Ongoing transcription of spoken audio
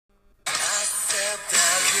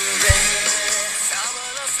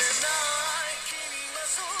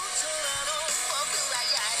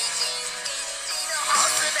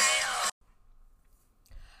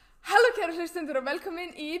hlustendur og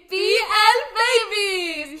velkomin í BL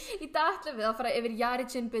Babies! Í dag ætlum við að fara yfir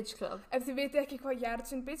Yarichin Bitch Club. Ef þið vitið ekki hvað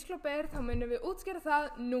Yarichin Bitch Club þá munum við útskýra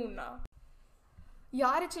það núna.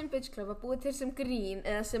 Yarichin Bitch Club var búið til sem grín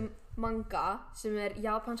eða sem manga, sem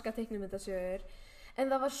japanska teiknimyndasögur,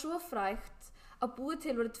 en það var svo frægt að búið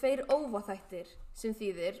til voru 2 OVA-þættir, sem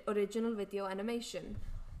þýðir Original Video Animation.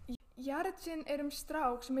 Yarichin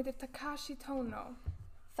strák sem heitir Takashi Tono.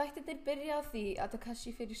 Þættirnir byrja á því að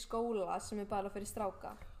Takashi fer í skóla sem bara fyrir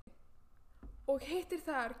stráka. Og hittir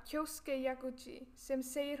þar Kyosuke Yaguchi sem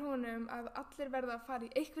segir honum að allir verða að fara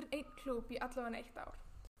í einhvern einn klúbb í allavega 1 ár.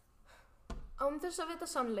 Án þess að vita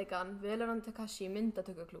sannleikann velur hann Takashi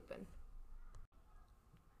myndatökuklúbbinn.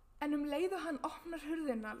 En leið og hann opnar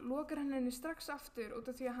hurðina lokar hann henni strax aftur út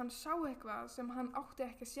af því að hann sá eitthvað sem hann átti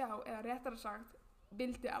ekki að sjá eða réttara sagt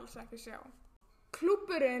vildi alls ekki sjá.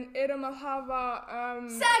 Klúbburinn að hafa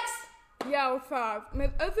Sex! Já, það,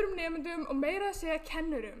 með öðrum nemendum og meira að segja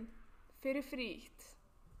kennurum fyrir frítt.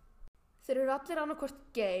 Þeir eru allir annarkvort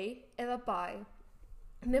gay eða bi,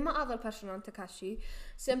 nema aðalpersonan Takashi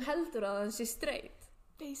sem heldur að hann sé straight.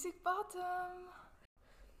 Basic bottom.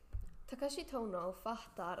 Takashi Tono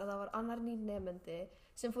fattar að það var annar nýr nemendi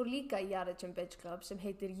sem fór líka í Yarichin Bitch Club sem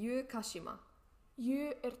heitir Yu Kashima.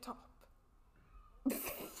 Yu topp.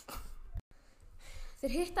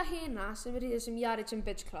 Þeir hitta hina sem í þessum Yarichin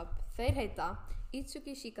Bitch Club. Þeir heita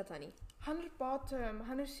Itsuki Shikatani. Hann bottom,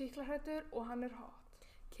 hann sýklahrættur og hann hot.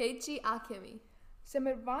 Keiichi Akemi. Sem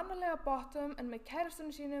vanalega bottom en með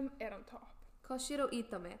kærastunum sínum hann topp. Koshiro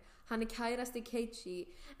Itame. Hann kærasti Keiichi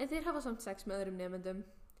en þeir hafa samt sex með öðrum nemendum.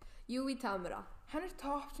 Yui Tamura. Hann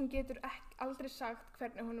topp sem getur aldrei sagt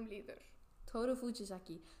hvernig honum líður. Toru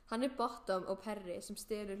Fujisaki. Hann bottom og perri sem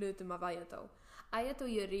stelur hlutum af Ayato. Ayato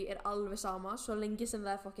Yuri alveg sama svo lengi sem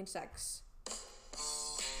það fucking sex.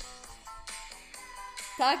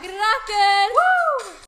 Takk fyrir okkur!